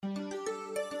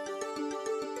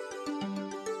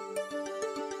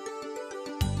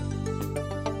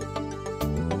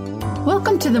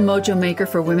Welcome to the Mojo Maker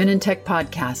for Women in Tech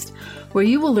podcast, where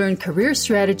you will learn career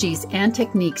strategies and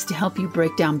techniques to help you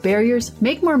break down barriers,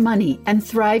 make more money, and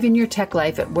thrive in your tech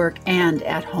life at work and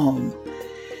at home.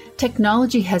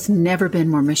 Technology has never been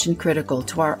more mission critical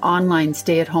to our online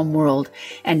stay-at-home world,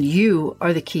 and you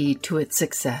are the key to its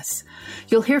success.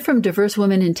 You'll hear from diverse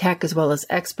women in tech as well as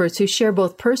experts who share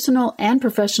both personal and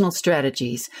professional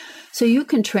strategies so you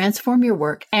can transform your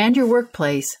work and your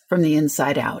workplace from the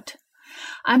inside out.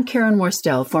 I'm Karen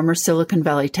Worstel, former Silicon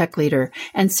Valley tech leader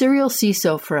and serial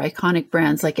CISO for iconic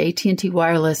brands like AT&T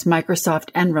Wireless, Microsoft,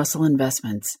 and Russell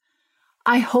Investments.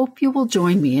 I hope you will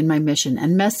join me in my mission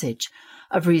and message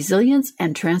of resilience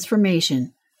and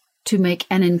transformation to make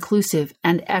an inclusive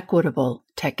and equitable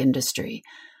tech industry.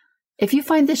 If you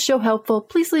find this show helpful,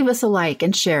 please leave us a like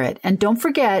and share it. And don't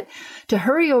forget to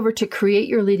hurry over to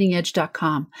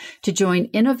createyourleadingedge.com to join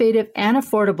innovative and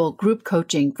affordable group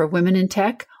coaching for women in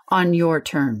tech on your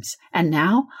terms. And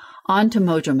now, on to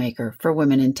Mojo Maker for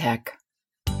Women in Tech.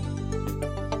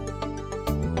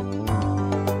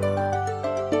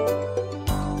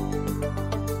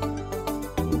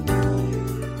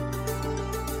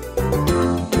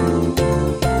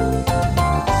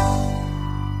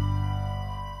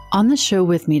 On the show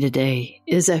with me today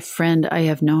is a friend I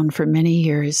have known for many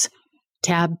years,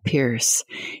 Tab Pierce.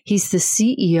 He's the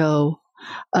CEO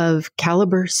of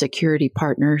Caliber Security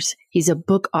Partners. He's a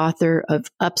book author of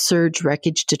Upsurge,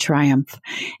 Wreckage to Triumph,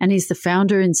 and he's the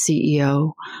founder and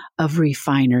CEO of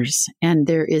Refiners. And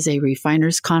there is a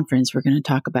Refiners conference we're going to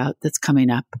talk about that's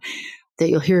coming up that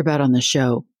you'll hear about on the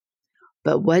show.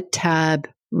 But what Tab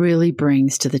really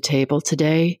brings to the table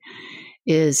today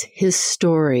is his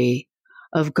story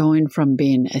of going from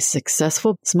being a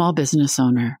successful small business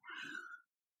owner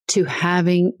to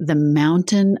having the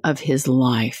mountain of his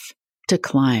life to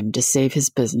climb to save his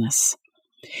business.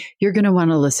 You're going to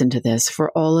want to listen to this for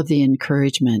all of the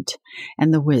encouragement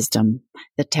and the wisdom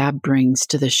that Tab brings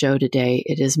to the show today.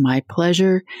 It is my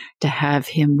pleasure to have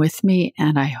him with me,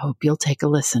 and I hope you'll take a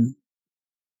listen.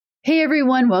 Hey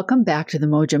everyone, welcome back to the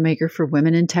Mojo Maker for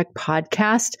Women in Tech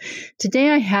podcast. Today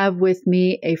I have with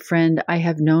me a friend I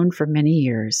have known for many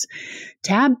years.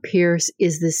 Tab Pierce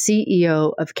is the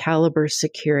CEO of Caliber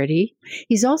Security.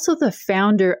 He's also the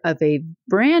founder of a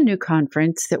brand new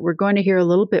conference that we're going to hear a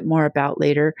little bit more about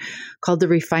later called the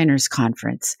Refiners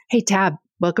Conference. Hey Tab,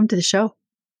 welcome to the show.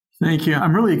 Thank you.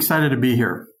 I'm really excited to be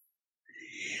here.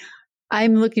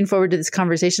 I'm looking forward to this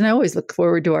conversation. I always look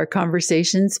forward to our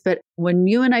conversations, but when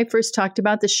you and I first talked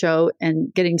about the show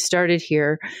and getting started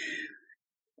here,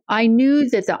 I knew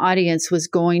that the audience was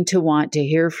going to want to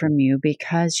hear from you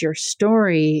because your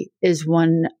story is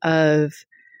one of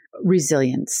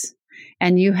resilience,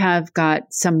 and you have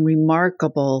got some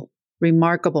remarkable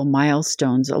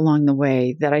milestones along the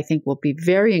way that I think will be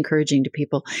very encouraging to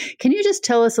people. Can you just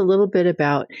tell us a little bit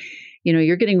about,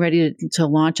 you're getting ready to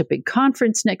launch a big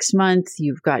conference next month.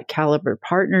 You've got Caliber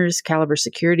Partners, Caliber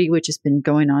Security, which has been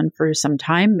going on for some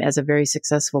time as a very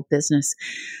successful business.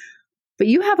 But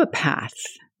you have a path,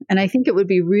 and I think it would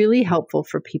be really helpful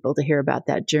for people to hear about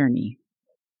that journey.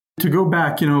 To go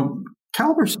back,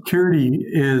 Caliber Security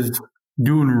is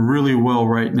doing really well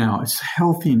right now. It's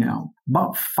healthy now.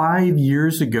 About 5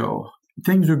 years ago,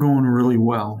 things were going really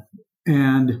well.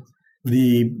 And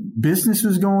the business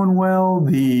was going well.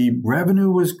 The revenue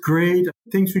was great.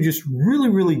 Things were just really,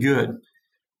 really good.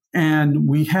 And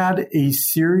we had a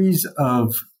series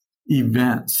of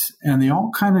events, and they all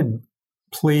kind of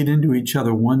played into each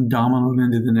other, one dominoed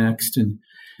into the next. And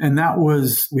that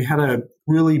was, we had a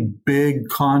really big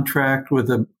contract with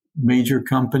a major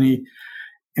company,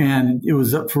 and it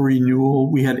was up for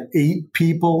renewal. We had 8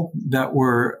 people that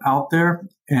were out there,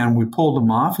 and we pulled them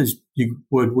off as you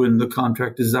would when the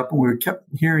contract is up. And we kept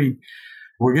hearing,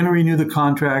 we're going to renew the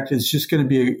contract. It's just going to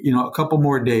be, a couple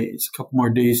more days. A couple more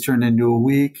days turned into a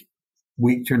week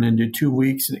turned into 2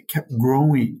 weeks, and it kept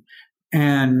growing.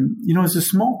 And, as a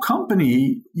small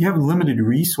company, you have limited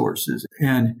resources.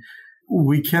 And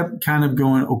we kept kind of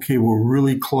going, okay, we're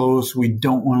really close. We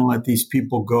don't want to let these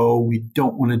people go. We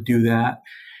don't want to do that.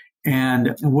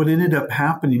 And what ended up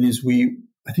happening is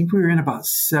I think we were in about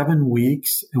 7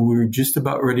 weeks, and we were just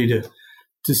about ready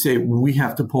to say, we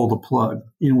have to pull the plug.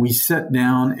 We sat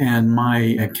down, and my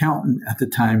accountant at the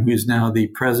time, who is now the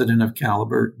president of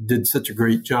Caliber, did such a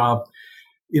great job.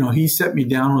 He set me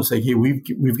down and was like, hey,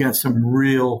 we've got some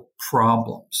real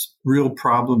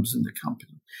problems in the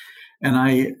company. And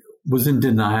I was in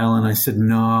denial, and I said,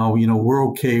 no, we're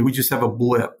okay. We just have a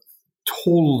blip.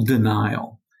 Total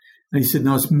denial. And he said,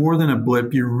 no, it's more than a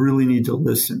blip. You really need to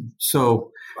listen.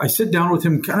 So I sit down with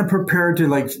him, kind of prepared to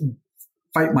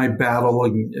fight my battle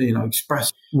and,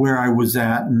 express where I was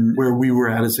at and where we were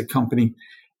at as a company.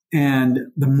 And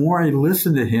the more I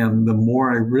listened to him, the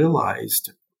more I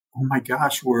realized, oh my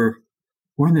gosh, we're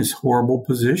in this horrible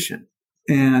position.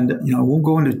 And, I won't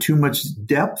go into too much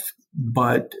depth,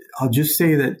 but I'll just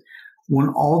say that when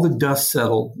all the dust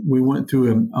settled, we went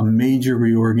through a major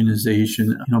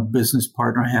reorganization. Business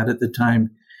partner I had at the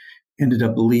time ended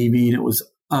up leaving. It was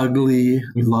ugly.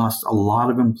 We lost a lot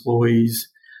of employees.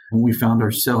 And we found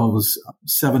ourselves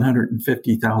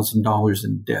 $750,000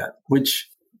 in debt, which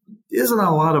isn't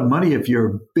a lot of money if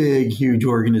you're a big, huge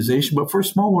organization. But for a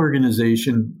small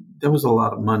organization, that was a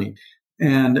lot of money.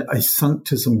 And I sunk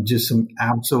to some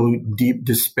absolute deep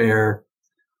despair.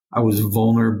 I was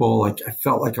vulnerable. I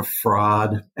felt like a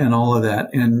fraud and all of that.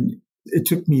 And it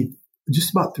took me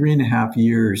just about 3.5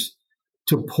 years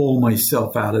to pull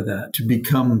myself out of that, to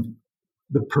become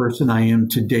the person I am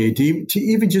today, to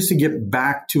even just to get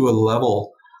back to a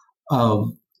level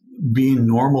of being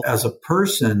normal as a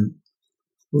person,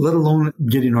 let alone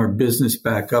getting our business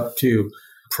back up to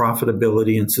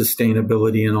profitability and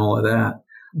sustainability and all of that.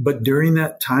 But during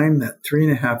that time, that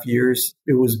 3.5 years,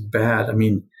 it was bad. I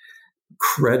mean,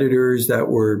 creditors that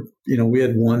were, we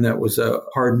had one that was a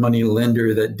hard money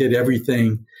lender that did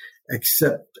everything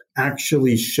except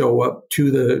actually show up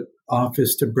to the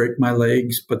office to break my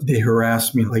legs, but they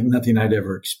harassed me like nothing I'd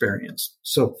ever experienced.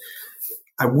 So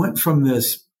I went from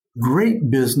this great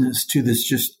business to this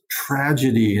just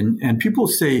tragedy. And people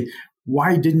say,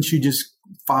 why didn't you just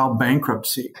file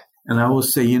bankruptcy? And I will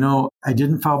say, I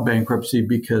didn't file bankruptcy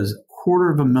because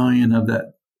 $250,000 of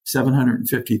that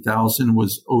 $750,000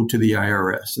 was owed to the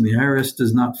IRS, and the IRS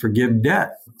does not forgive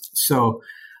debt. So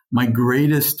my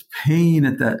greatest pain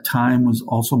at that time was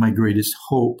also my greatest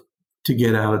hope to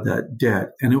get out of that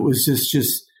debt. And it was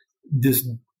just this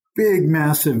big,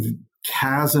 massive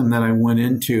chasm that I went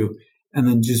into, and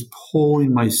then just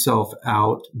pulling myself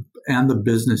out and the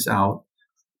business out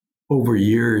over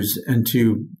years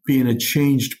into being a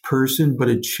changed person, but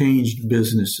a changed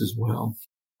business as well.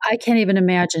 I can't even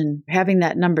imagine having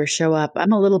that number show up.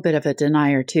 I'm a little bit of a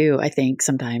denier too, I think,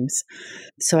 sometimes.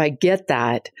 So I get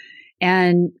that.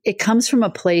 And it comes from a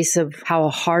place of how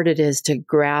hard it is to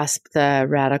grasp the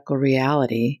radical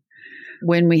reality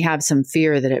when we have some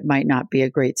fear that it might not be a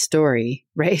great story,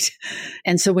 right?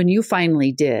 And so when you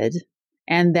finally did,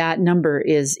 and that number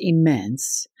is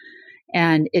immense,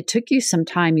 and it took you some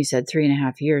time, you said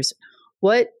 3.5 years,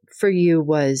 what for you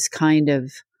was kind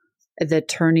of the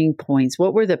turning points?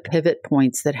 What were the pivot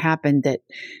points that happened that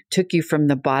took you from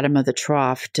the bottom of the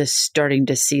trough to starting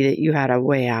to see that you had a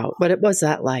way out? What was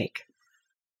that like?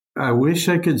 I wish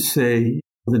I could say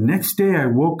the next day I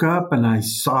woke up and I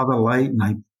saw the light and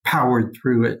I powered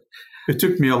through it. It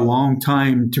took me a long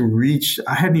time to reach.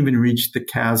 I hadn't even reached the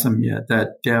chasm yet,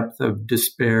 that depth of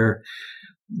despair.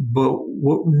 But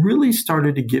what really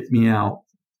started to get me out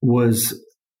was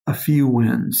a few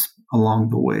wins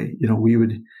along the way. We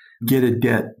would get a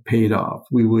debt paid off.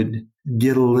 We would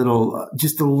get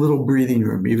just a little breathing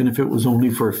room, even if it was only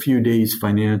for a few days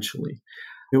financially.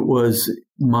 It was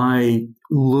my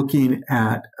looking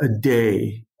at a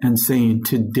day and saying,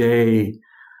 today,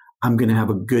 I'm going to have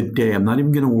a good day. I'm not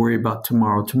even going to worry about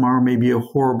tomorrow. Tomorrow may be a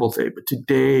horrible day, but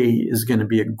today is going to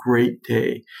be a great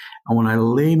day. And when I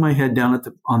lay my head down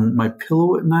on my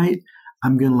pillow at night,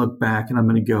 I'm going to look back and I'm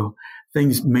going to go,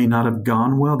 things may not have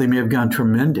gone well. They may have gone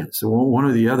tremendous, one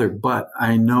or the other, but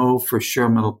I know for sure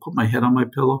I'm going to put my head on my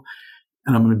pillow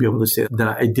and I'm going to be able to say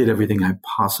that I did everything I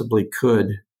possibly could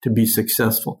to be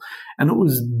successful. And it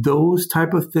was those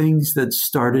type of things that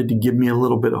started to give me a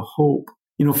little bit of hope.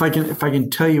 If I can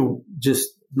tell you, just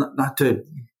not to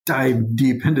dive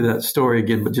deep into that story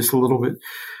again, but just a little bit,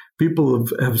 people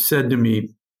have said to me,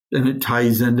 and it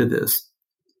ties into this,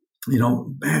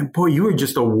 man, boy, you were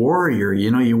just a warrior.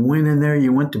 You went in there,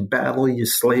 you went to battle, you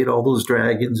slayed all those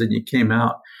dragons and you came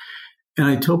out. And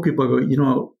I tell people, I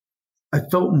go, I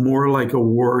felt more like a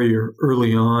warrior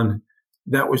early on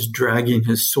that was dragging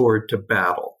his sword to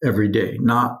battle every day,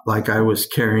 not like I was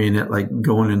carrying it, like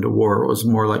going into war. It was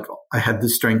more like I had the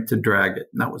strength to drag it,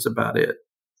 and that was about it.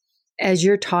 As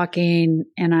you're talking,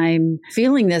 and I'm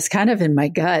feeling this kind of in my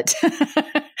gut,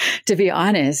 to be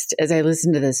honest, as I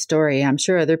listen to this story, I'm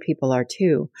sure other people are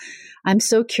too. I'm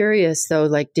so curious though,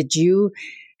 did you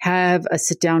have a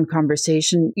sit down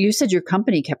conversation? You said your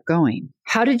company kept going.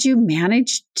 How did you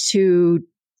manage to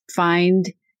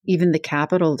find even the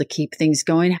capital to keep things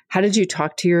going? How did you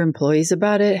talk to your employees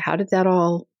about it? How did that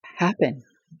all happen?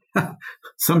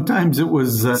 Sometimes it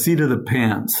was seat of the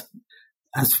pants.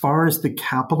 As far as the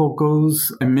capital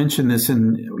goes, I mentioned this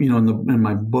in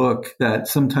my book that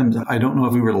sometimes I don't know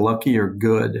if we were lucky or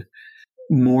good.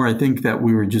 more, I think that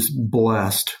we were just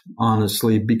blessed,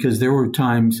 honestly, because there were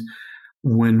times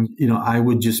when, I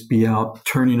would just be out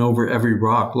turning over every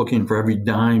rock, looking for every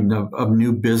dime of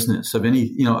new business, of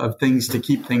any, of things to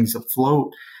keep things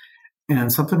afloat.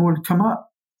 And something would come up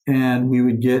and we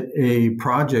would get a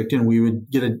project and we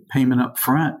would get a payment up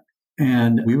front.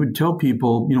 And we would tell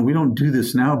people, we don't do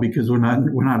this now because we're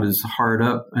not as hard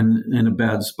up and in a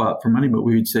bad spot for money. But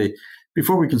we would say,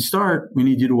 before we can start, we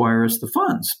need you to wire us the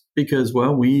funds because,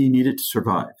 well, we need it to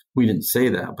survive. We didn't say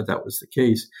that, but that was the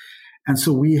case. And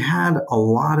so we had a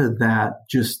lot of that,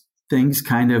 just things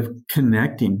kind of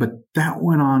connecting. But that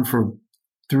went on for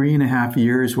 3.5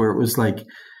 years where it was like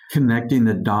connecting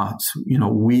the dots,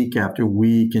 week after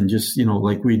week, and just,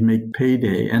 like we'd make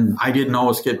payday. And I didn't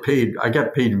always get paid. I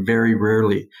got paid very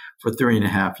rarely for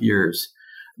 3.5 years,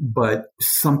 but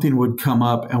something would come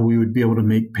up and we would be able to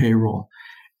make payroll.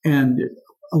 And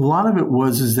a lot of it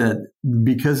is that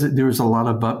because there was a lot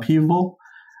of upheaval,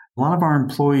 a lot of our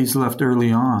employees left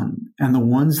early on. And the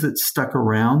ones that stuck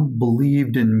around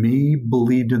believed in me,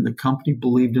 believed in the company,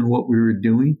 believed in what we were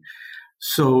doing.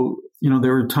 So,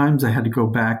 there were times I had to go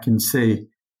back and say,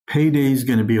 payday is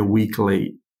going to be a week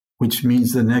late, which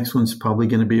means the next one's probably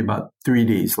going to be about 3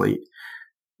 days late,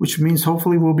 which means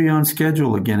hopefully we'll be on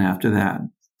schedule again after that.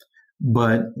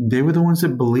 But they were the ones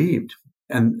that believed.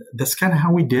 And that's kind of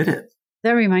how we did it.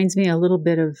 That reminds me a little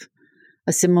bit of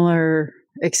a similar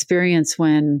experience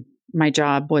when my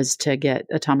job was to get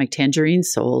Atomic Tangerine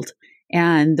sold.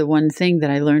 And the one thing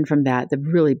that I learned from that, the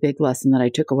really big lesson that I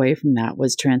took away from that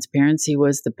was transparency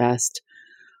was the best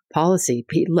policy.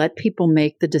 Let people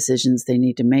make the decisions they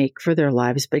need to make for their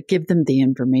lives, but give them the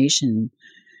information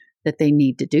that they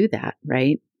need to do that,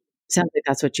 right? Sounds like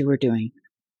that's what you were doing.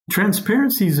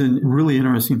 Transparency is a really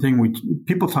interesting thing.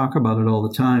 People talk about it all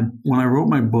the time. When I wrote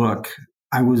my book,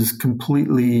 I was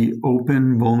completely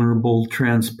open, vulnerable,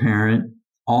 transparent,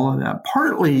 all of that.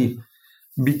 Partly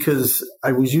because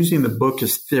I was using the book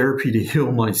as therapy to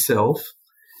heal myself,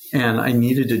 and I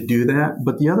needed to do that.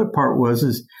 But the other part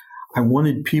is I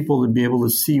wanted people to be able to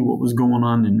see what was going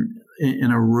on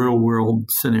in a real world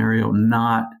scenario,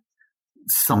 not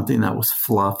something that was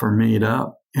fluff or made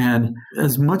up. And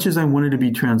as much as I wanted to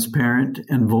be transparent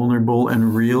and vulnerable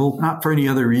and real, not for any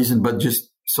other reason, but just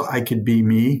so I could be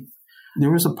me,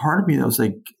 there was a part of me that was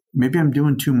like, maybe I'm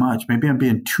doing too much. Maybe I'm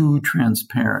being too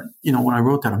transparent. When I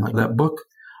wrote that, I'm like, that book,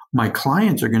 my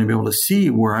clients are going to be able to see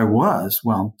where I was.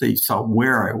 Well, they saw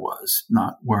where I was,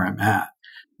 not where I'm at.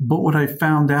 But what I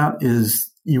found out is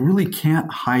you really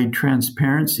can't hide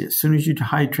transparency. As soon as you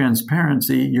hide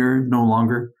transparency, you're no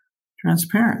longer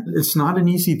transparent. It's not an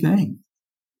easy thing.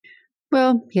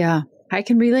 Well, yeah, I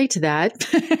can relate to that.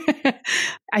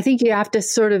 I think you have to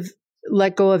sort of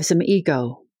let go of some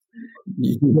ego.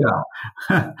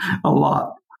 Yeah, a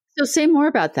lot. So say more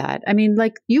about that. I mean,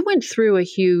 like you went through a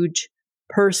huge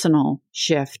personal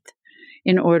shift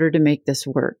in order to make this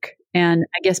work. And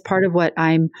I guess part of what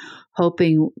I'm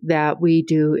hoping that we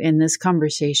do in this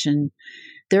conversation,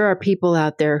 there are people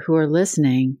out there who are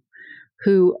listening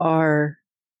who are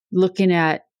looking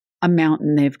at a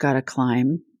mountain they've got to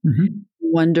climb,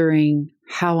 wondering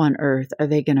how on earth are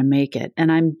they going to make it?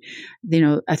 And a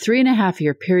 3.5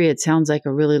 year period sounds like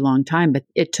a really long time, but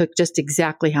it took just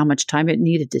exactly how much time it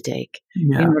needed to take.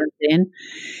 Yeah. You know what I'm saying?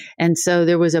 And so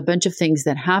there was a bunch of things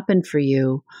that happened for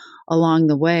you along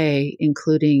the way,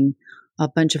 including a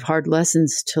bunch of hard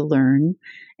lessons to learn.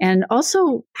 And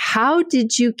also, how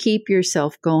did you keep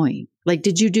yourself going? Like,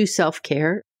 did you do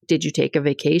self-care? Did you take a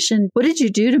vacation? What did you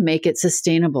do to make it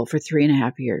sustainable for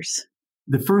 3.5 years?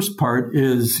 The first part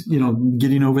is,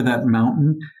 getting over that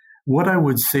mountain. What I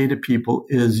would say to people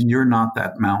is you're not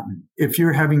that mountain. If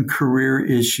you're having career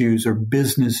issues or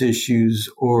business issues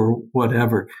or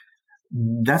whatever,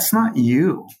 that's not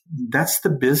you. That's the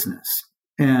business.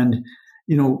 And,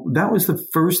 that was the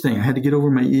first thing. I had to get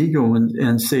over my ego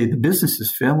and say the business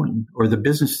is failing or the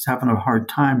business is having a hard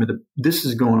time or this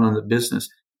is going on in the business.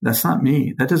 That's not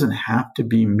me. That doesn't have to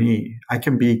be me. I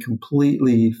can be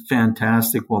completely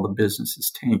fantastic while the business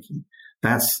is tanking.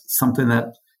 That's something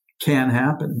that can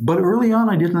happen. But early on,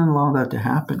 I didn't allow that to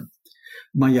happen.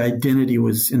 My identity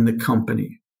was in the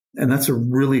company. And that's a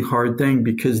really hard thing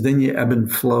because then you ebb and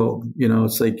flow.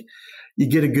 It's like you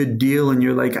get a good deal and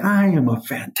you're like, I am a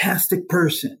fantastic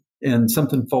person. And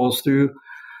something falls through.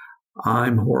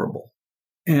 I'm horrible.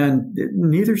 And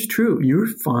neither's true. You're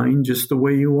fine just the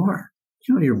way you are.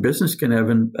 Your business can ebb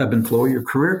and flow, your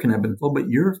career can ebb and flow, but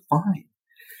you're fine.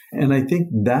 And I think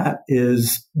that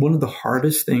is one of the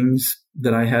hardest things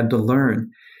that I had to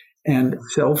learn. And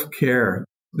self-care,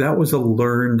 That was a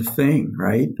learned thing,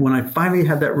 right? When I finally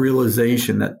had that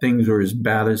realization that things were as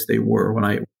bad as they were, when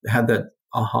I had that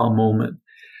aha moment,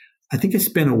 I think I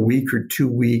spent a week or 2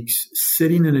 weeks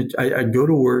sitting I'd go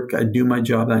to work, I'd do my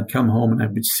job, I'd come home and I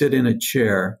would sit in a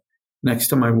chair next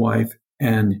to my wife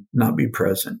and not be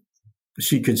present.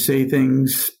 She could say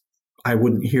things, I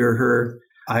wouldn't hear her.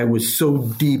 I was so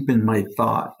deep in my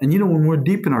thought. And when we're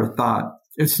deep in our thought,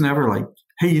 it's never like,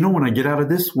 hey, when I get out of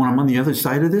this, when I'm on the other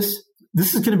side of this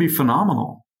is going to be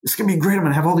phenomenal. It's going to be great. I'm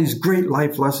going to have all these great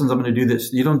life lessons. I'm going to do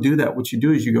this. You don't do that. What you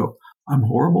do is you go, I'm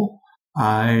horrible.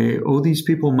 I owe these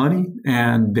people money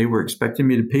and they were expecting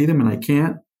me to pay them and I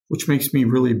can't, which makes me a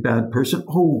really bad person.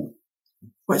 Oh,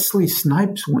 Wesley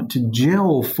Snipes went to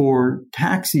jail for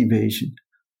tax evasion.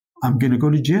 I'm going to go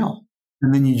to jail.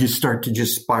 And then you just start to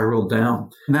just spiral down.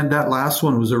 And then that last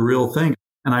one was a real thing.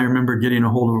 And I remember getting a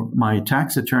hold of my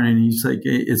tax attorney and he's like,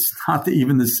 hey, it's not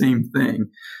even the same thing.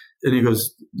 And he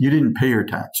goes, you didn't pay your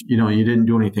tax. You didn't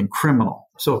do anything criminal.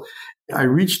 So I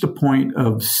reached a point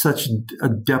of such a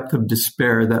depth of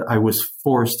despair that I was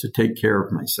forced to take care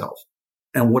of myself.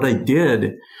 And what I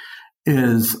did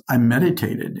is I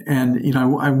meditated. And,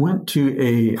 I went to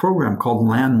a program called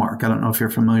Landmark. I don't know if you're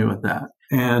familiar with that.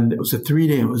 And it was a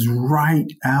 3-day. It was right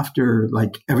after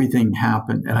everything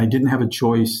happened. And I didn't have a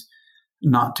choice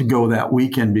not to go that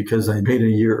weekend because I paid a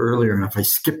year earlier. And if I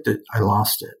skipped it, I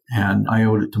lost it. And I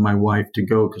owed it to my wife to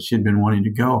go because she'd been wanting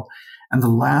to go. And the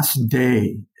last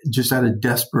day, just out of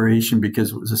desperation,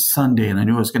 because it was a Sunday and I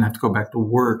knew I was going to have to go back to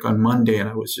work on Monday and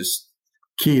I was just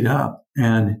keyed up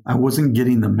and I wasn't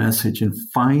getting the message. And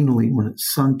finally, when it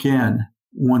sunk in,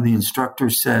 when the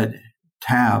instructor said,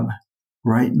 Tab,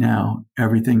 right now,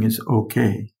 everything is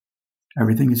okay.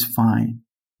 Everything is fine.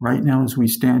 Right now, as we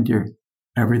stand here,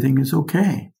 everything is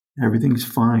okay. Everything's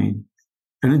fine.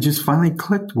 And it just finally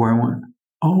clicked where I went,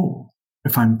 oh,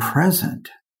 if I'm present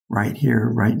right here,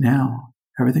 right now,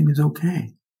 everything is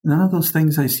okay. None of those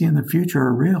things I see in the future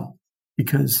are real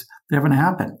because they haven't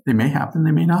happened. They may happen,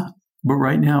 they may not. But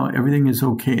right now, everything is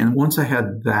okay. And once I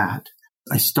had that,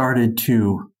 I started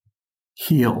to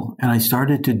heal. And I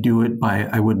started to do it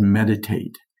I would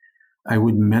meditate. I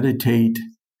would meditate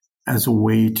as a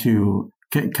way to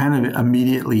kind of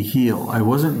immediately heal. I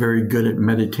wasn't very good at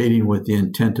meditating with the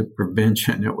intent of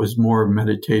prevention. It was more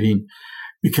meditating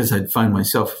because I'd find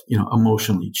myself,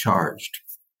 emotionally charged.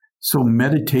 So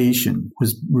meditation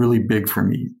was really big for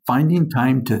me. Finding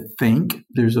time to think.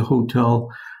 There's a hotel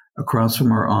across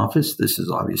from our office. This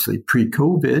is obviously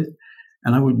pre-COVID.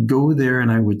 And I would go there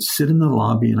and I would sit in the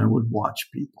lobby and I would watch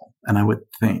people and I would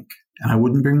think. And I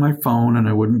wouldn't bring my phone and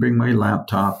I wouldn't bring my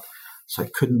laptop. So I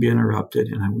couldn't be interrupted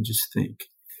and I would just think.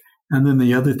 And then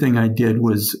the other thing I did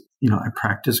was, I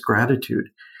practiced gratitude.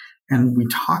 And we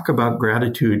talk about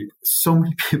gratitude. So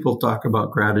many people talk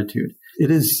about gratitude.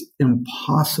 It is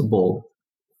impossible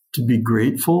to be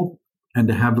grateful and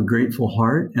to have a grateful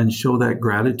heart and show that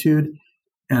gratitude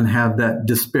and have that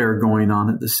despair going on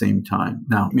at the same time.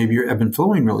 Now, maybe you're ebb and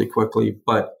flowing really quickly,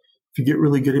 but if you get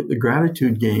really good at the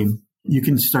gratitude game, you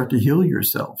can start to heal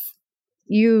yourself.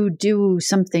 You do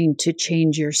something to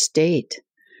change your state.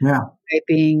 Yeah. By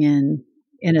being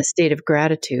in a state of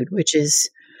gratitude,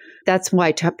 that's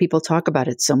why people talk about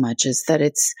it so much, is that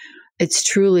it's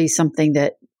truly something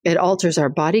that it alters our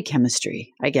body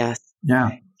chemistry, I guess.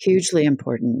 Yeah. Hugely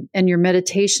important. And your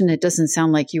meditation, it doesn't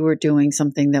sound like you were doing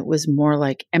something that was more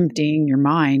like emptying your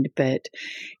mind, but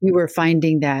you were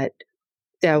finding that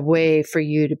way for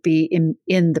you to be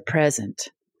in the present,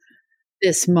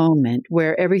 this moment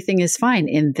where everything is fine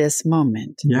in this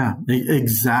moment. Yeah,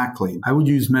 exactly. I would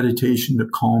use meditation to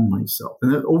calm myself.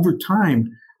 And then over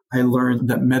time, I learned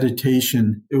that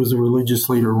meditation, it was a religious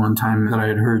leader one time that I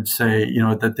had heard say,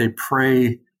 that they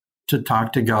pray to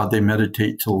talk to God, they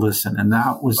meditate to listen. And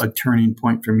that was a turning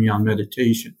point for me on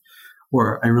meditation,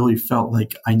 where I really felt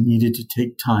like I needed to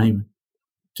take time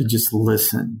to just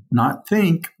listen, not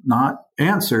think, not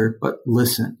answer, but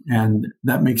listen. And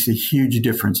that makes a huge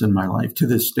difference in my life to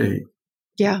this day.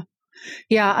 Yeah.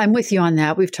 Yeah, I'm with you on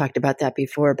that. We've talked about that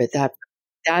before, but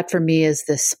that for me is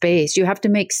the space. You have to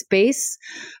make space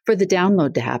for the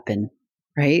download to happen,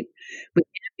 right? We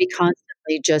can't be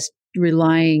constantly just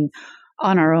relying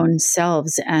on our own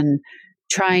selves and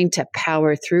trying to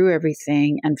power through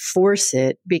everything and force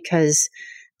it, because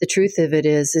the truth of it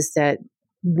is that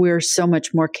we're so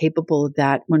much more capable of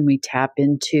that when we tap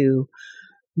into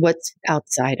what's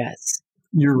outside us.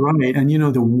 You're right. And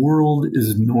the world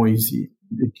is noisy.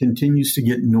 It continues to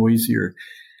get noisier.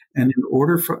 And in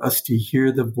order for us to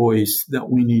hear the voice that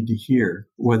we need to hear,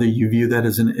 whether you view that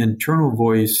as an internal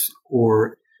voice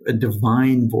or a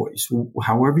divine voice,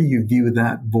 however you view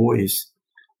that voice,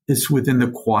 it's within the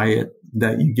quiet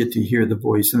that you get to hear the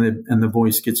voice, and the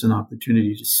voice gets an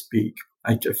opportunity to speak.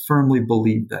 I firmly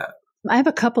believe that. I have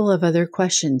a couple of other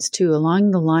questions too,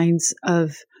 along the lines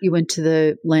of you went to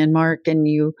the Landmark and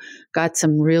you got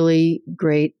some really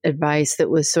great advice that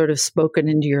was sort of spoken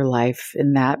into your life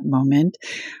in that moment.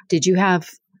 Did you have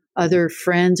other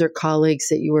friends or colleagues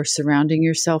that you were surrounding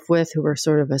yourself with who were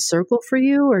sort of a circle for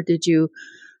you, or did you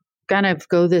kind of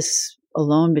go this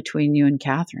alone between you and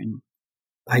Catherine?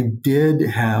 I did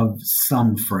have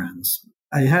some friends.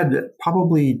 I had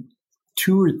probably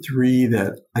 2 or 3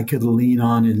 that I could lean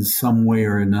on in some way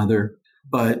or another,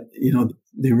 but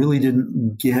they really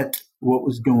didn't get what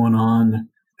was going on.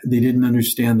 They didn't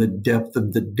understand the depth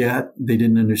of the debt. They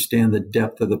didn't understand the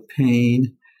depth of the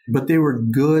pain, but they were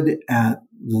good at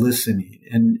listening.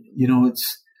 And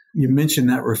you mentioned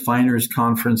that refiners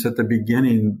conference at the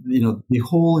beginning. The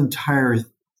whole entire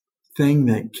thing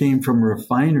that came from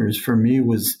refiners for me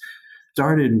was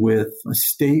started with a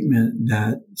statement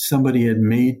that somebody had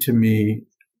made to me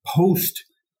post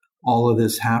all of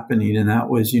this happening. And that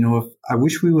was, if I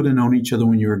wish we would have known each other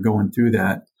when you were going through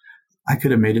that, I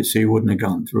could have made it so you wouldn't have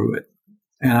gone through it.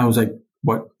 And I was like,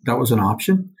 what? That was an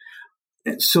option?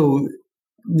 So,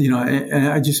 and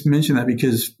I just mentioned that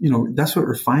because, that's what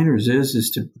refiners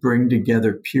is to bring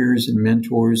together peers and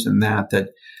mentors and that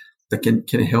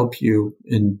can help you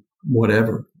in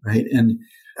whatever, right? And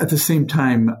at the same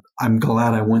time, I'm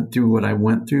glad I went through what I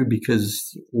went through,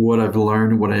 because what I've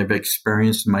learned, what I've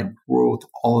experienced, my growth,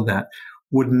 all of that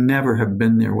would never have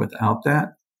been there without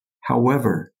that.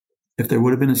 However, if there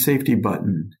would have been a safety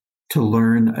button to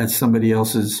learn at somebody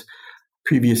else's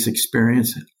previous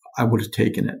experience, I would have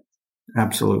taken it.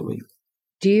 Absolutely.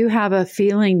 Do you have a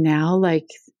feeling now like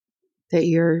that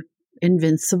you're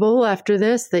invincible after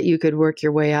this, that you could work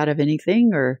your way out of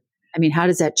anything? Or how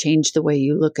does that change the way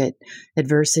you look at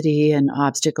adversity and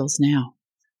obstacles now?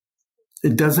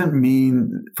 It doesn't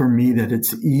mean for me that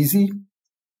it's easy.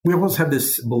 We always have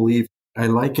this belief. I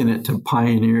liken it to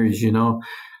pioneers,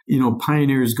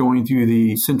 pioneers going through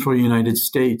the central United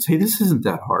States. Hey, this isn't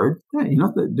that hard. Yeah,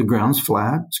 the ground's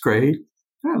flat. It's great.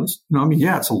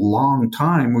 Yeah, it's a long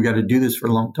time. We got to do this for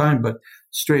a long time, but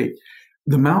straight.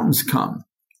 The mountains come.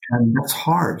 And that's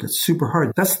hard. It's super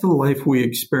hard. That's the life we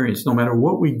experience, no matter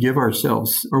what we give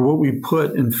ourselves or what we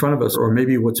put in front of us, or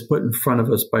maybe what's put in front of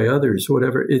us by others,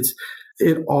 whatever.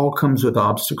 It all comes with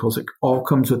obstacles. It all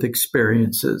comes with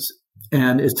experiences,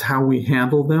 and it's how we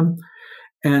handle them.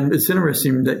 And it's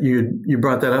interesting that you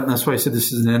brought that up. And that's why I said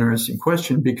this is an interesting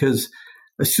question, because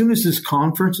as soon as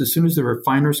the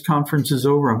Refiners Conference is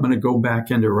over, I'm going to go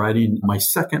back into writing my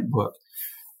second book.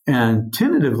 And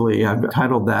tentatively, I've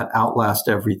titled that Outlast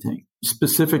Everything,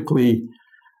 specifically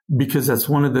because that's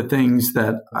one of the things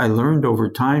that I learned over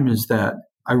time, is that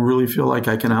I really feel like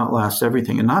I can outlast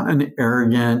everything, and not in an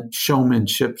arrogant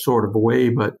showmanship sort of way,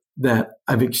 but that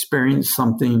I've experienced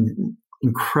something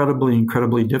incredibly,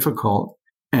 incredibly difficult.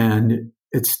 And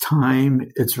it's time,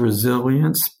 it's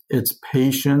resilience, it's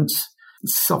patience,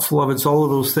 it's self-love, it's all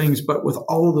of those things. But with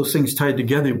all of those things tied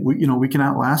together, we can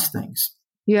outlast things.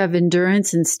 You have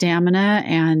endurance and stamina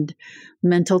and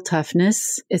mental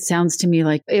toughness. It sounds to me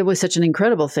like it was such an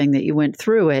incredible thing that you went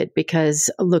through it, because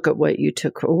look at what you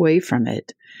took away from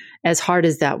it, as hard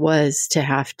as that was to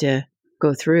have to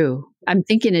go through. I'm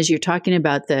thinking as you're talking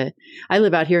about I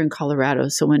live out here in Colorado.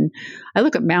 So when I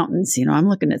look at mountains, I'm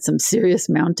looking at some serious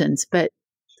mountains, but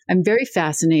I'm very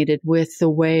fascinated with the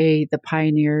way the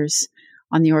pioneers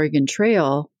on the Oregon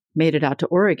Trail made it out to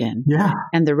Oregon,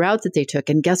 and the route that they took.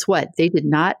 And guess what? They did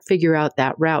not figure out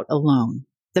that route alone.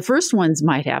 The first ones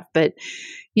might have, but,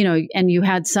 and you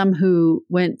had some who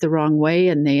went the wrong way,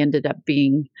 and they ended up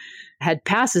had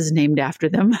passes named after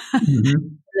them,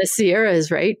 the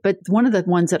Sierras, right? But one of the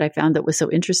ones that I found that was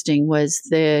so interesting was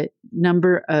the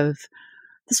number of,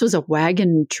 this was a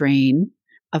wagon train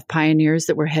of pioneers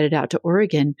that were headed out to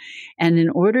Oregon. And in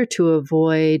order to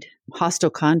avoid hostile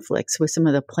conflicts with some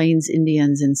of the Plains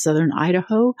Indians in southern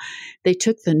Idaho, they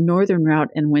took the northern route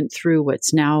and went through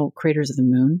what's now Craters of the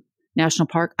Moon National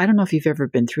Park. I don't know if you've ever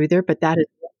been through there, but that is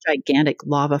a gigantic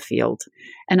lava field.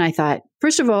 And I thought,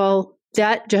 first of all,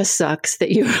 that just sucks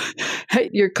that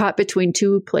you're caught between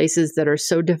two places that are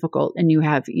so difficult, and you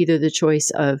have either the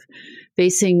choice of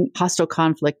facing hostile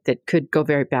conflict that could go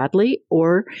very badly,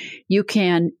 or you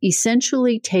can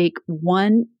essentially take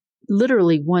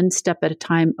literally one step at a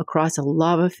time across a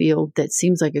lava field that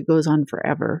seems like it goes on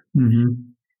forever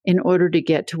in order to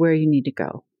get to where you need to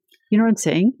go. You know what I'm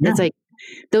saying? Yeah. It's like,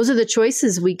 those are the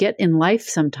choices we get in life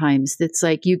sometimes. It's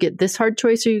like you get this hard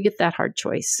choice or you get that hard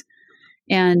choice.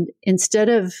 And instead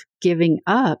of giving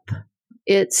up,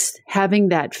 It's having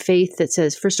that faith that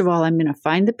says, first of all, I'm going to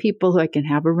find the people who I can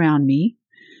have around me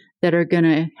that are going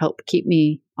to help keep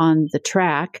me on the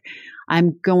track.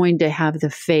 I'm going to have the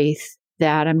faith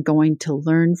that I'm going to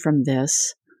learn from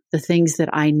this, the things that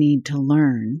I need to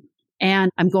learn.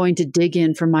 And I'm going to dig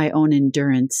in for my own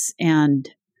endurance and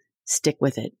stick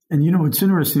with it. And it's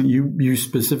interesting you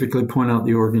specifically point out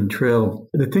the Oregon Trail.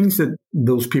 The things that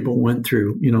those people went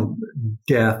through,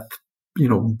 death,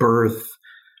 birth,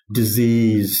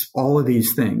 disease, all of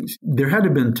these things. There had to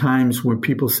have been times where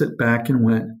people sit back and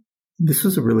went, this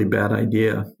was a really bad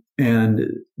idea. And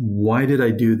why did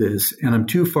I do this? And I'm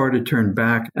too far to turn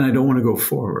back and I don't want to go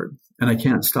forward. And I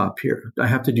can't stop here. I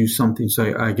have to do something.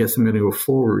 So I guess I'm going to go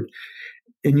forward.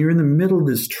 And you're in the middle of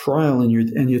this trial and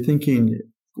you're thinking,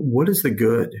 what is the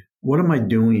good? What am I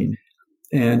doing?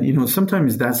 And,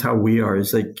 sometimes that's how we are.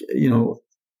 It's like,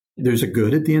 there's a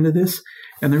good at the end of this.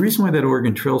 And the reason why that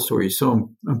Oregon Trail story is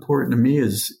so important to me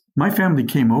is my family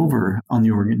came over on the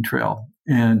Oregon Trail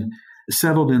and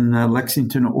settled in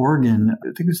Lexington, Oregon. I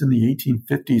think it was in the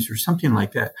 1850s or something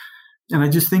like that. And I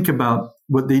just think about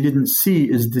what they didn't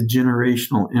see is the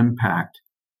generational impact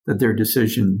that their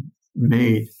decision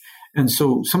made. And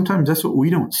so sometimes that's what we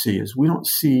don't see is we don't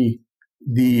see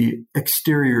the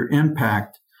exterior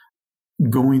impact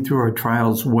going through our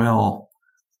trials well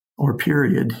or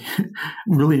period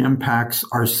really impacts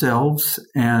ourselves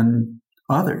and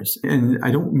others. And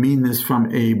I don't mean this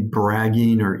from a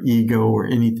bragging or ego or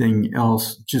anything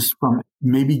else, just from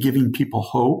maybe giving people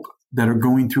hope that are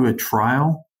going through a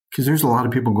trial, because there's a lot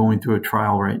of people going through a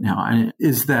trial right now. And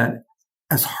is that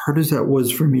as hard as that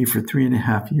was for me for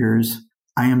 3.5 years,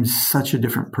 I am such a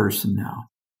different person now.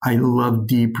 I love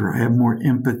deeper. I have more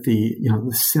empathy,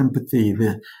 the sympathy,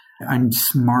 I'm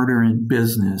smarter in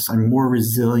business. I'm more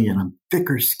resilient. I'm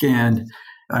thicker skinned.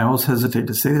 I always hesitate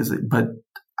to say this, but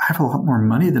I have a lot more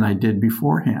money than I did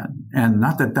beforehand. And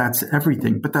not that that's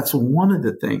everything, but that's one of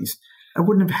the things. I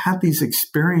wouldn't have had these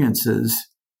experiences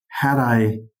had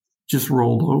I just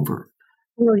rolled over.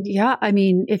 Well, yeah. I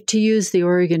mean, if to use the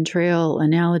Oregon Trail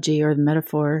analogy or the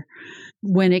metaphor,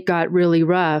 when it got really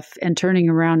rough and turning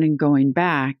around and going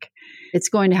back, it's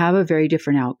going to have a very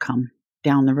different outcome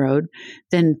down the road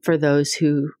than for those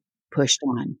who pushed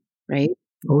on, right?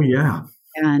 Oh, yeah.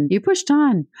 And you pushed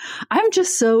on. I'm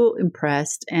just so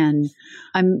impressed. And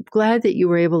I'm glad that you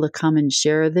were able to come and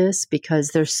share this because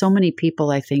there's so many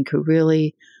people, I think, who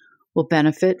really will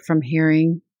benefit from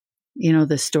hearing,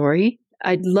 the story.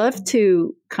 I'd love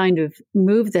to kind of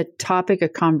move the topic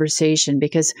of conversation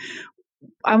because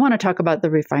I want to talk about the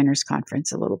Refiners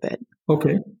Conference a little bit. Okay.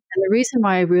 And the reason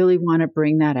why I really want to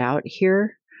bring that out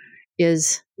here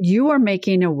is you are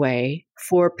making a way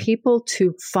for people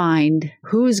to find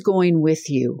who's going with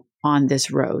you on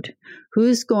this road,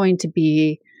 who's going to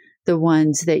be the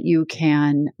ones that you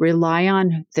can rely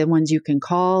on, the ones you can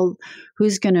call,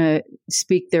 who's going to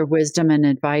speak their wisdom and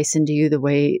advice into you the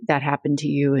way that happened to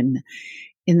you in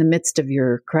the midst of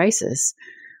your crisis.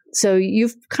 So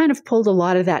you've kind of pulled a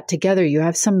lot of that together. You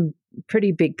have some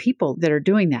pretty big people that are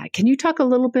doing that. Can you talk a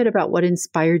little bit about what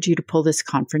inspired you to pull this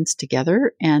conference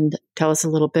together and tell us a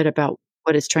little bit about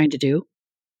what it's trying to do?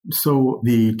 So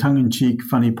the tongue-in-cheek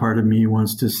funny part of me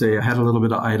wants to say I had a little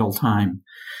bit of idle time.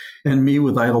 And me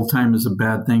with idle time is a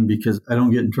bad thing because I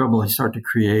don't get in trouble. I start to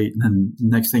create. And then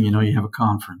next thing you know, you have a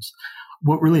conference.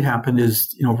 What really happened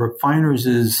is, Refiners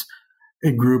is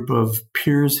a group of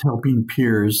peers helping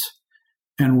peers.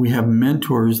 And we have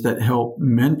mentors that help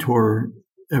mentor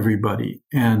everybody.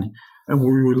 And we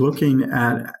were looking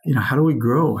at, how do we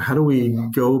grow? How do we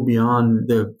go beyond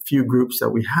the few groups that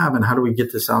we have? And how do we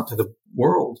get this out to the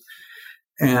world?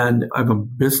 And I have a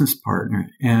business partner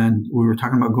and we were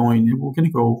talking about going, we're going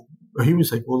to go. He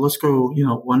was like, well, let's go,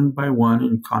 one by one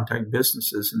and contact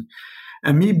businesses.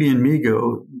 And me being me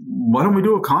go, why don't we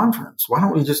do a conference? Why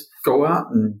don't we just go out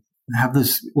and have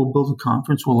this? We'll build a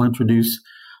conference. We'll introduce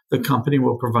the company,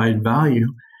 will provide value.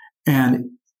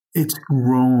 And it's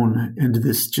grown into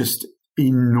this just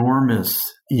enormous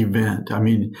event. I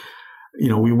mean,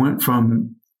 we went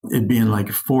from it being like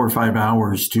 4 or 5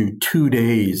 hours to 2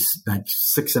 days, like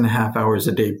 6.5 hours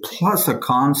a day, plus a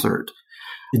concert.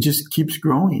 It just keeps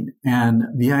growing. And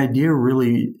the idea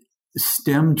really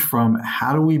stemmed from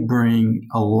how do we bring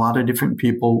a lot of different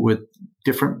people with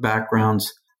different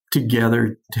backgrounds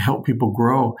together to help people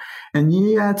grow. And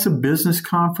yeah, it's a business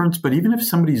conference, but even if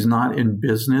somebody's not in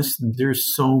business,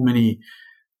 there's so many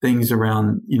things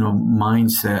around,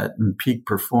 mindset and peak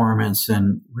performance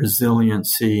and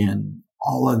resiliency and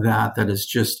all of that is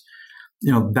just,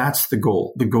 that's the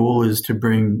goal. The goal is to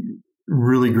bring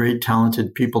really great,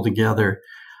 talented people together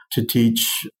to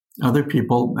teach other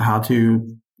people how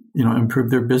to improve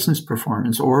their business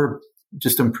performance or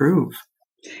just improve.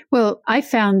 Well, I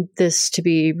found this to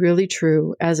be really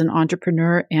true as an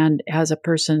entrepreneur and as a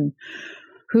person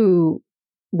who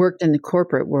worked in the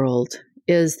corporate world,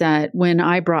 is that when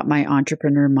I brought my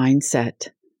entrepreneur mindset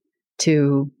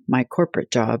to my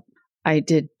corporate job, I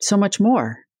did so much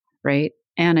more, right?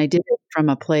 And I did it from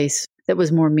a place that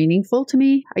was more meaningful to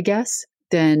me, I guess,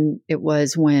 than it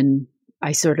was when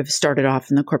I sort of started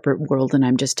off in the corporate world and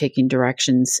I'm just taking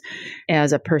directions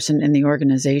as a person in the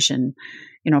organization,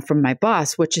 from my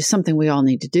boss, which is something we all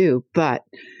need to do. But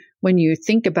when you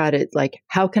think about it, like,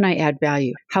 how can I add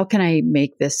value? How can I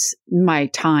make this, my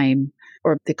time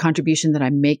or the contribution that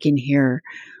I'm making here,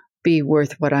 be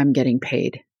worth what I'm getting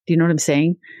paid? Do you know what I'm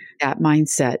saying? That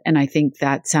mindset. And I think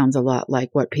that sounds a lot like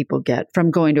what people get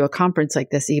from going to a conference like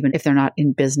this, even if they're not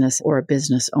in business or a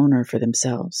business owner for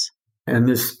themselves. And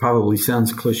this probably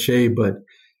sounds cliche, but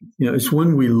it's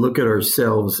when we look at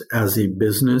ourselves as a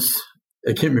business.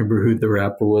 I can't remember who the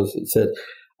rapper was that said,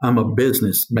 "I'm a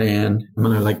businessman." I'm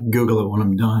going to Google it when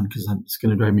I'm done because it's going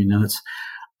to drive me nuts.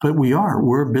 But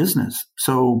we're a business.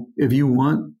 So if you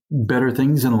want better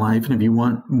things in life and if you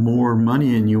want more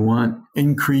money and you want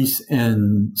increase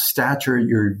in stature at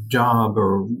your job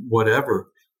or whatever,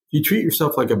 you treat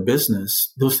yourself like a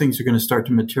business, those things are going to start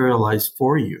to materialize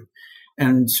for you.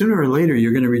 And sooner or later,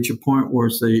 you're going to reach a point where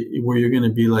you're going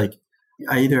to be like,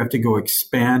 I either have to go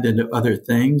expand into other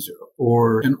things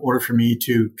or in order for me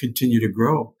to continue to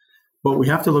grow. But we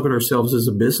have to look at ourselves as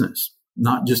a business,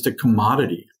 not just a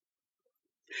commodity.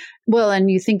 Well,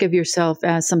 and you think of yourself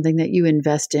as something that you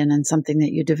invest in and something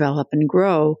that you develop and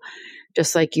grow,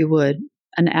 just like you would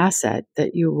an asset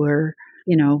that you were,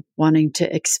 wanting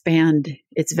to expand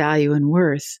its value and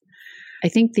worth. I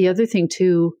think the other thing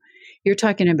too, you're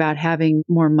talking about having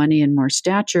more money and more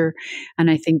stature. And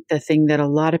I think the thing that a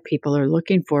lot of people are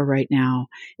looking for right now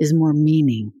is more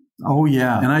meaning. Oh,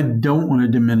 yeah. And I don't want to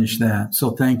diminish that.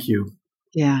 So thank you.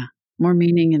 Yeah. More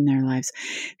meaning in their lives.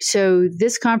 So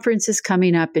this conference is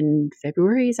coming up in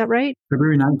February. Is that right?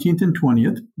 February 19th and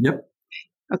 20th. Yep.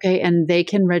 Okay. And they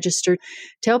can register.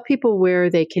 Tell people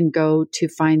where they can go to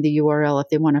find the URL if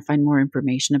they want to find more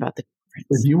information about the conference.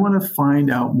 If you want to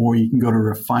find out more, you can go to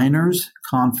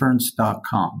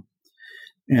refinersconference.com.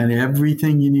 And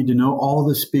everything you need to know, all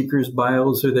the speakers'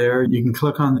 bios are there. You can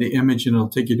click on the image and it'll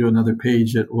take you to another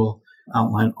page that will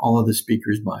outline all of the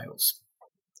speakers' bios.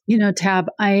 Tab,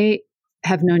 I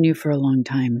have known you for a long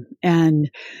time, and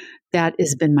that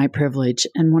has been my privilege.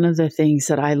 And one of the things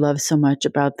that I love so much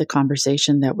about the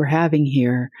conversation that we're having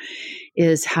here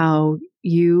is how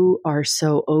you are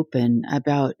so open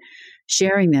about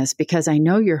sharing this, because I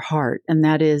know your heart, and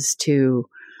that is to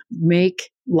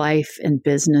make life and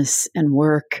business and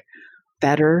work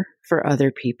better for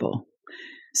other people.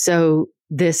 So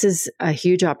this is a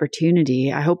huge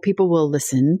opportunity. I hope people will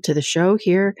listen to the show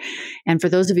here. And for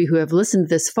those of you who have listened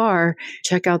this far,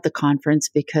 check out the conference,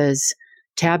 because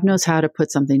Tab knows how to put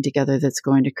something together that's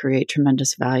going to create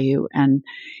tremendous value, and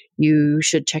you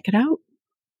should check it out.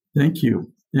 Thank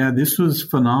you. Yeah, this was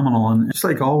phenomenal. And just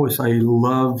like always, I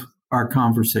love our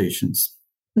conversations.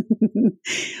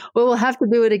 Well, we'll have to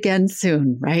do it again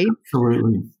soon, right?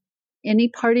 Absolutely. Any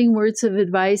parting words of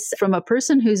advice from a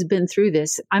person who's been through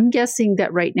this? I'm guessing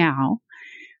that right now,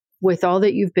 with all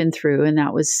that you've been through, and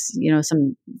that was,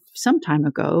 some time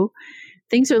ago,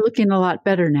 things are looking a lot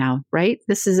better now, right?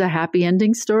 This is a happy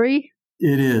ending story.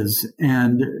 It is.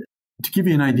 And to give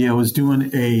you an idea, I was doing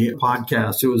a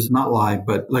podcast. It was not live,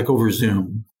 but over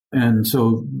Zoom. And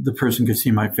so the person could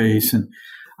see my face, and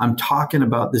I'm talking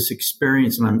about this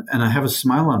experience, and I have a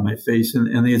smile on my face.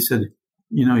 And they had said,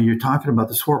 you're talking about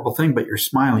this horrible thing, but you're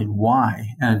smiling.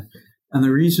 Why? And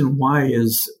the reason why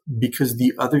is because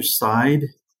the other side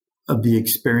of the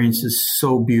experience is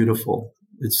so beautiful.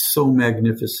 It's so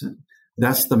magnificent.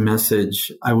 That's the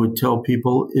message I would tell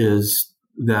people, is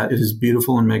that it is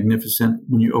beautiful and magnificent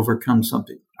when you overcome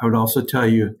something. I would also tell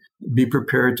you, be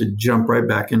prepared to jump right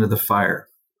back into the fire,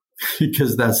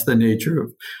 because that's the nature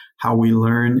of how we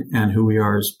learn and who we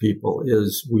are as people.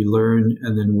 Is we learn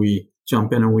and then we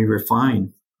jump in and we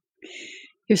refine.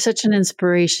 You're such an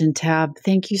inspiration, Tab.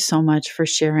 Thank you so much for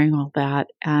sharing all that.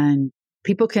 And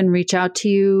people can reach out to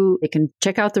you. They can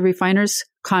check out the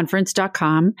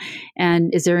refinersconference.com.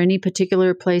 And is there any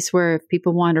particular place where if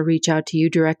people want to reach out to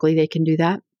you directly, they can do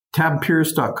that?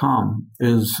 Tabpierce.com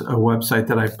is a website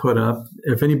that I put up.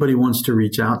 If anybody wants to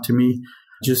reach out to me,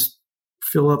 just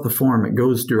fill out the form. It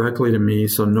goes directly to me,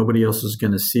 so nobody else is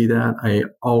going to see that. I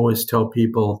always tell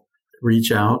people,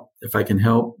 reach out. If I can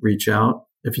help, reach out.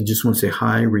 If you just want to say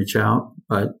hi, reach out.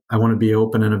 But I want to be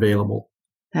open and available.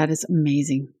 That is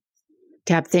amazing.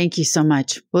 Tab, thank you so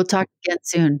much. We'll talk again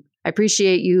soon. I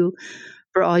appreciate you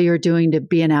for all you're doing to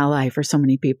be an ally for so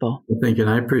many people. Thank you.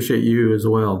 And I appreciate you as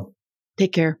well.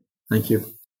 Take care. Thank you.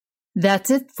 That's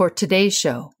it for today's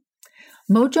show.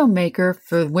 Mojo Maker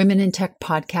for Women in Tech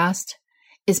podcast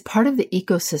is part of the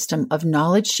ecosystem of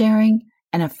knowledge sharing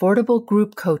and affordable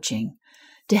group coaching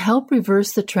to help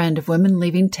reverse the trend of women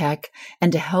leaving tech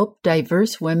and to help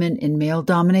diverse women in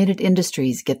male-dominated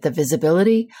industries get the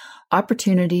visibility,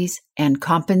 opportunities, and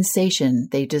compensation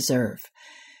they deserve.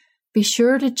 Be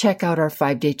sure to check out our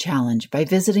 5-day challenge by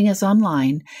visiting us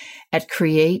online at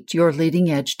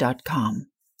createyourleadingedge.com.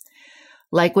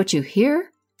 Like what you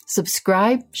hear?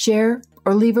 Subscribe, share,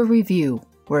 or leave a review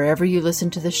wherever you listen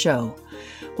to the show.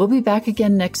 We'll be back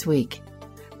again next week.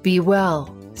 Be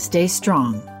well, stay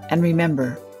strong, and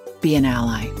remember, be an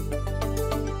ally.